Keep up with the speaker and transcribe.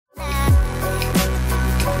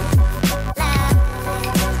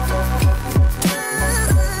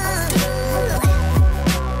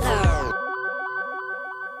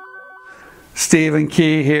Stephen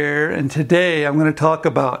Key here, and today I'm going to talk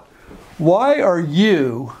about why are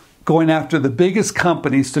you going after the biggest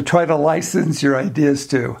companies to try to license your ideas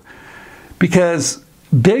to? Because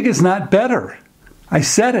big is not better. I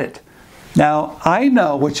said it. Now, I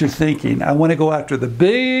know what you're thinking. I want to go after the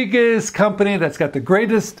biggest company that's got the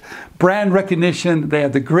greatest brand recognition. They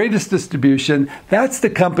have the greatest distribution. That's the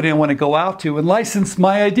company I want to go out to and license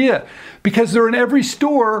my idea because they're in every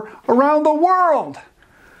store around the world.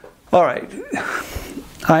 All right.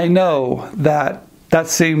 I know that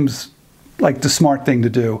seems like the smart thing to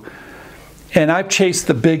do. And I've chased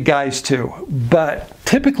the big guys too. But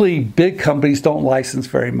typically, big companies don't license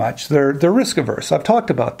very much. They're risk averse. I've talked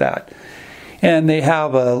about that. And they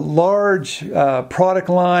have a large product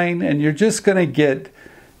line, and you're just going to get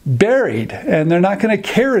buried, and they're not going to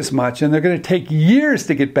care as much, and they're going to take years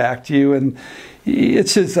to get back to you, and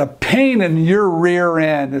it's just a pain in your rear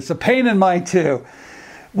end. It's a pain in mine too.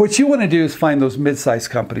 What you want to do is find those mid-sized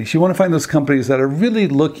companies. You want to find those companies that are really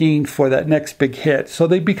looking for that next big hit, so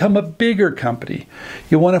they become a bigger company.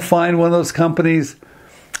 You want to find one of those companies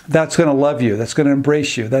that's going to love you, that's going to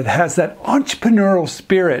embrace you, that has that entrepreneurial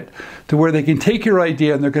spirit to where they can take your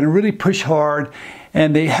idea and they're going to really push hard,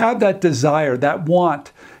 and they have that desire, that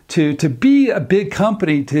want to be a big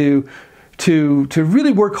company, to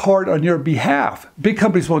really work hard on your behalf. Big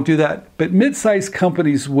companies won't do that, but mid-sized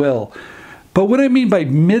companies will. But what I mean by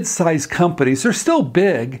mid-sized companies, they're still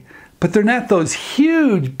big, but they're not those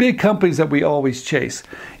huge, big companies that we always chase.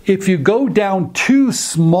 If you go down too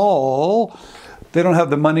small, they don't have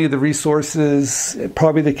the money, the resources,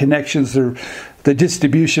 probably the connections, or the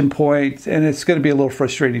distribution point, and it's going to be a little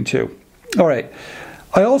frustrating too. All right.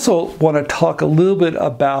 I also want to talk a little bit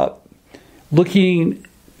about looking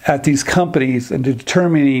at these companies and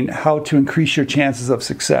determining how to increase your chances of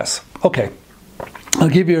success. Okay. I'll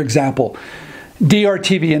give you an example.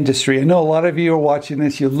 DRTV industry. I know a lot of you are watching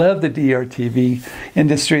this. You love the DRTV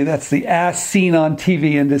industry. That's the as seen on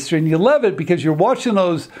TV industry. And you love it because you're watching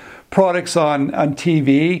those products on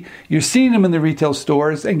TV. You're seeing them in the retail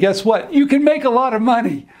stores. And guess what? You can make a lot of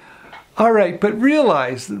money. All right, but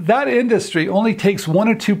realize that industry only takes one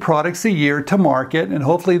or two products a year to market, and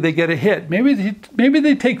hopefully they get a hit. Maybe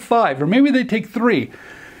they take 5, or maybe they take 3.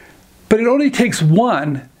 But it only takes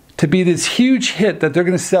one to be this huge hit that they're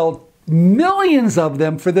going to sell millions of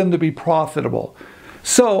them for them to be profitable.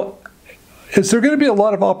 So is there going to be a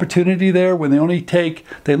lot of opportunity there when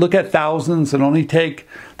they look at thousands and only take,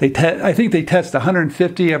 I think they test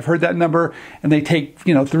 150, I've heard that number, and they take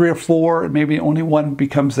 3 or 4, and maybe only one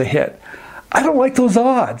becomes a hit. I don't like those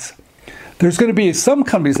odds. There's going to be some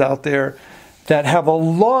companies out there that have a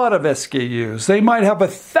lot of SKUs. They might have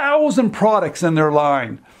 1,000 products in their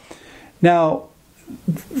line. Now,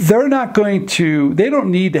 they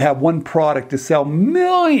don't need to have one product to sell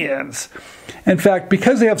millions. In fact,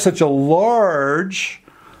 because they have such a large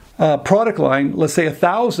product line, let's say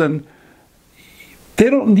 1,000, they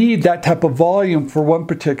don't need that type of volume for one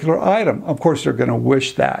particular item. Of course, they're going to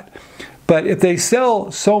wish that. But if they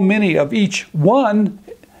sell so many of each one,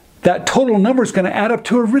 that total number is going to add up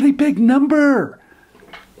to a really big number.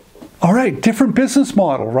 All right, different business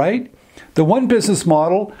model, right? The one business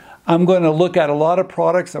model, I'm going to look at a lot of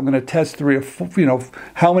products. I'm going to test 3 or 4,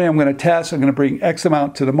 how many I'm going to test. I'm going to bring X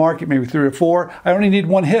amount to the market, maybe 3 or 4. I only need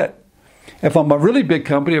one hit. If I'm a really big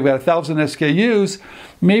company, I've got 1,000 SKUs,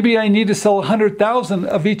 maybe I need to sell 100,000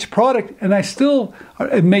 of each product, and I still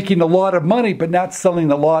am making a lot of money, but not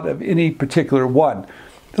selling a lot of any particular one.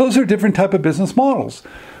 Those are different type of business models.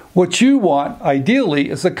 What you want, ideally,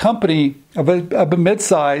 is a company of a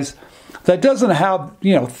mid-size that doesn't have,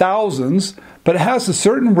 thousands, but it has a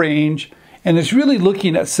certain range and is really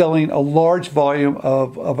looking at selling a large volume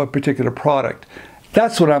of a particular product.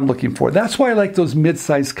 That's what I'm looking for. That's why I like those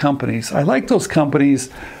mid-sized companies. I like those companies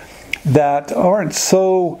that aren't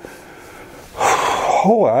so,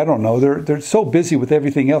 they're so busy with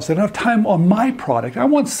everything else. They don't have time on my product. I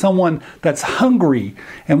want someone that's hungry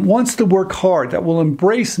and wants to work hard, that will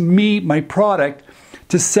embrace my product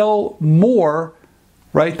to sell more.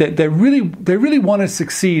 Right? They really want to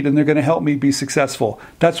succeed, and they're going to help me be successful.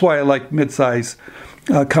 That's why I like mid-size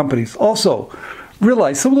companies. Also,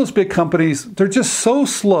 realize some of those big companies, they're just so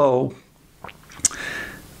slow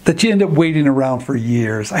that you end up waiting around for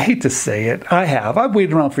years. I hate to say it. I've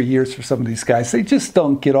waited around for years for some of these guys. They just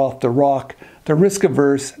don't get off the rock. They're risk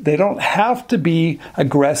averse. They don't have to be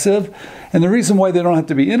aggressive. And the reason why they don't have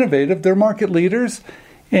to be innovative, they're market leaders.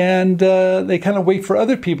 And they kind of wait for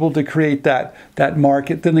other people to create that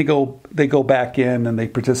market. Then they go back in and they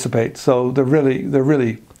participate. So they're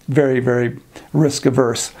really very, very risk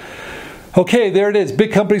averse. Okay, there it is.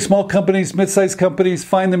 Big companies, small companies, mid-sized companies.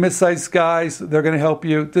 Find the mid-sized guys. They're going to help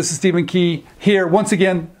you. This is Stephen Key here. Once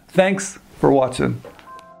again, thanks for watching.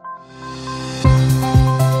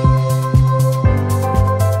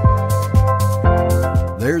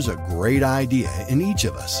 There's a great idea in each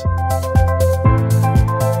of us.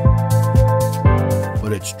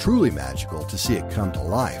 But it's truly magical to see it come to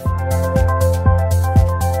life.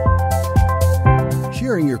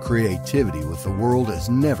 Sharing your creativity with the world has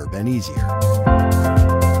never been easier.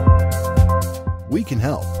 We can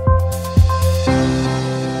help.